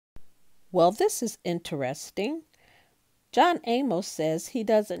Well, this is interesting. John Amos says he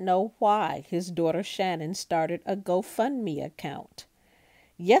doesn't know why his daughter Shannon started a GoFundMe account.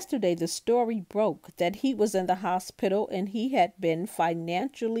 Yesterday, the story broke that he was in the hospital and he had been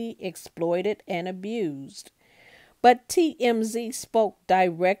financially exploited and abused. But TMZ spoke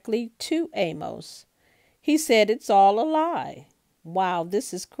directly to Amos. He said it's all a lie. Wow,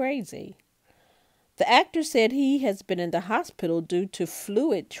 this is crazy. The actor said he has been in the hospital due to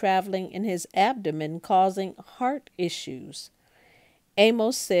fluid traveling in his abdomen causing heart issues.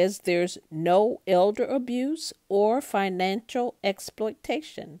 Amos says there's no elder abuse or financial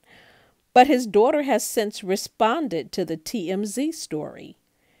exploitation, but his daughter has since responded to the TMZ story.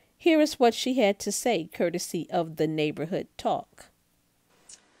 Here is what she had to say, courtesy of the Neighborhood Talk.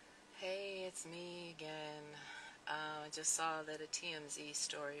 Hey, it's me again. I just saw that a TMZ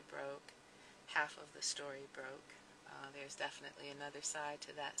story broke. Half of the story broke. There's definitely another side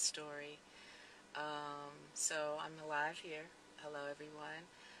to that story. So I'm alive here. Hello, everyone.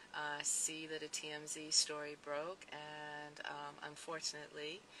 I see that a TMZ story broke, and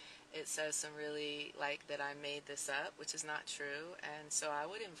unfortunately, it says some really like that I made this up, which is not true. And so I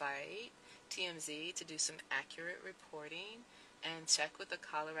would invite TMZ to do some accurate reporting and check with the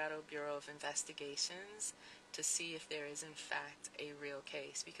Colorado Bureau of Investigations to see if there is in fact a real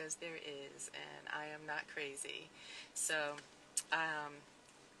case, because there is, and I am not crazy. So um,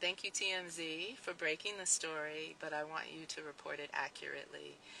 thank you, TMZ, for breaking the story, but I want you to report it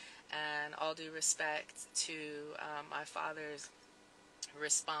accurately. And all due respect to my father's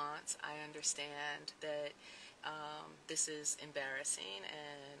response, I understand that this is embarrassing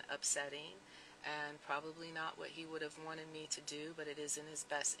and upsetting and probably not what he would have wanted me to do, but it is in his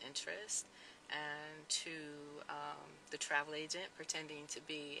best interest. And to the travel agent pretending to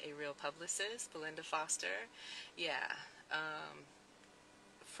be a real publicist, Belinda Foster, yeah,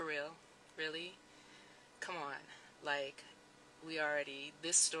 for real, really, come on, like,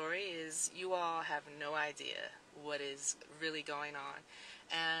 this story is, you all have no idea what is really going on.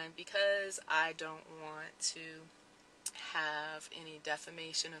 And because I don't want to have any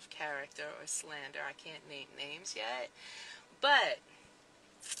defamation of character or slander, I can't name names yet, but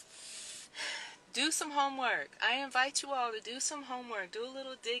do some homework. I invite you all to do some homework, do a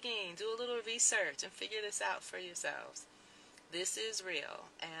little digging, do a little research, and figure this out for yourselves. This is real.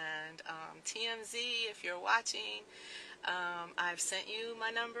 And TMZ, if you're watching, I've sent you my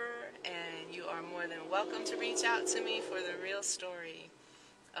number, and you are more than welcome to reach out to me for the real story.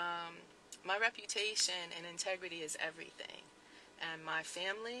 My reputation and integrity is everything. And my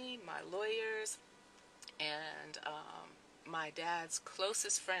family, my lawyers, and my dad's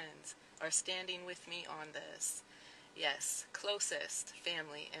closest friends are standing with me on this. Yes, closest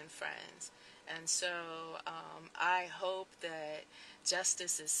family and friends. And so I hope that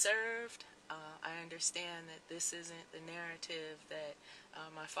justice is served. I understand that this isn't the narrative that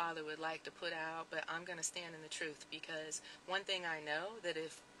my father would like to put out, but I'm going to stand in the truth, because one thing I know, that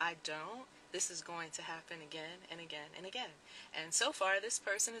if I don't, this is going to happen again and again and again. And so far, this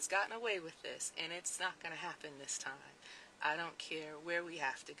person has gotten away with this, and it's not going to happen this time. I don't care where we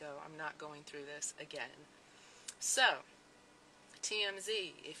have to go. I'm not going through this again. So, TMZ,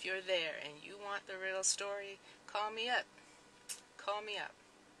 if you're there and you want the real story, call me up. Call me up.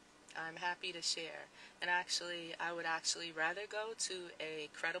 I'm happy to share. And actually, I would actually rather go to a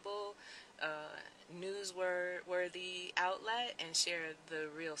credible, newsworthy outlet and share the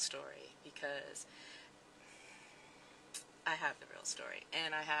real story, because I have the real story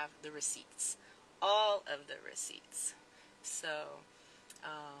and I have the receipts. All of the receipts. So,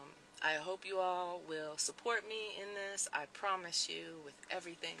 I hope you all will support me in this. I promise you, with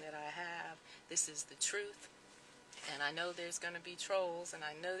everything that I have, this is the truth. And I know there's going to be trolls, and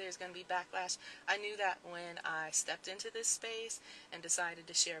I know there's going to be backlash. I knew that when I stepped into this space and decided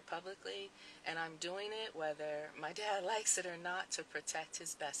to share publicly, and I'm doing it whether my dad likes it or not, to protect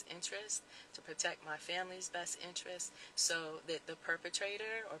his best interest, to protect my family's best interest, so that the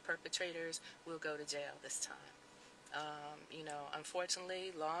perpetrator or perpetrators will go to jail this time.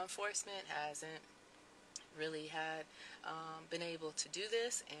 Unfortunately, law enforcement hasn't really had been able to do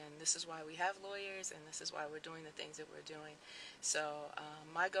this, and this is why we have lawyers, and this is why we're doing the things that we're doing. So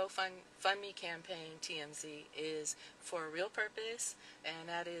my GoFundMe campaign, TMZ, is for a real purpose, and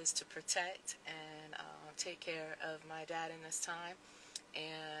that is to protect and take care of my dad in this time.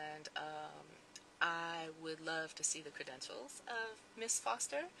 And I would love to see the credentials of Miss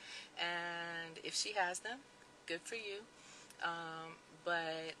Foster, and if she has them, good for you.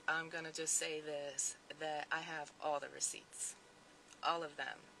 But I'm going to just say this, that I have all the receipts. All of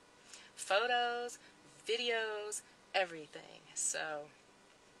them. Photos, videos, everything. So,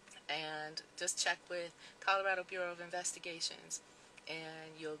 and just check with Colorado Bureau of Investigations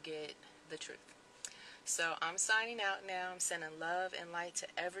and you'll get the truth. So I'm signing out now. I'm sending love and light to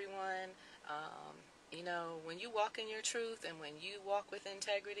everyone. You know, when you walk in your truth and when you walk with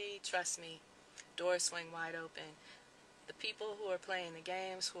integrity, trust me, doors swing wide open. The people who are playing the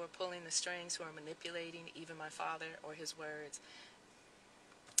games, who are pulling the strings, who are manipulating even my father or his words,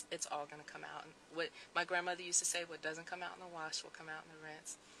 it's all going to come out. And what my grandmother used to say, what doesn't come out in the wash will come out in the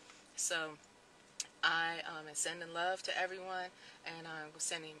rinse. So I am sending love to everyone, and I'm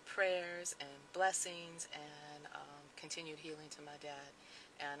sending prayers and blessings and continued healing to my dad.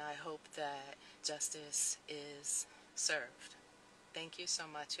 And I hope that justice is served. Thank you so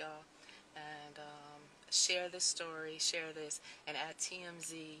much, y'all. And share this story, share this, and at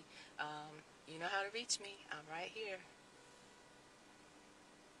TMZ, you know how to reach me. I'm right here.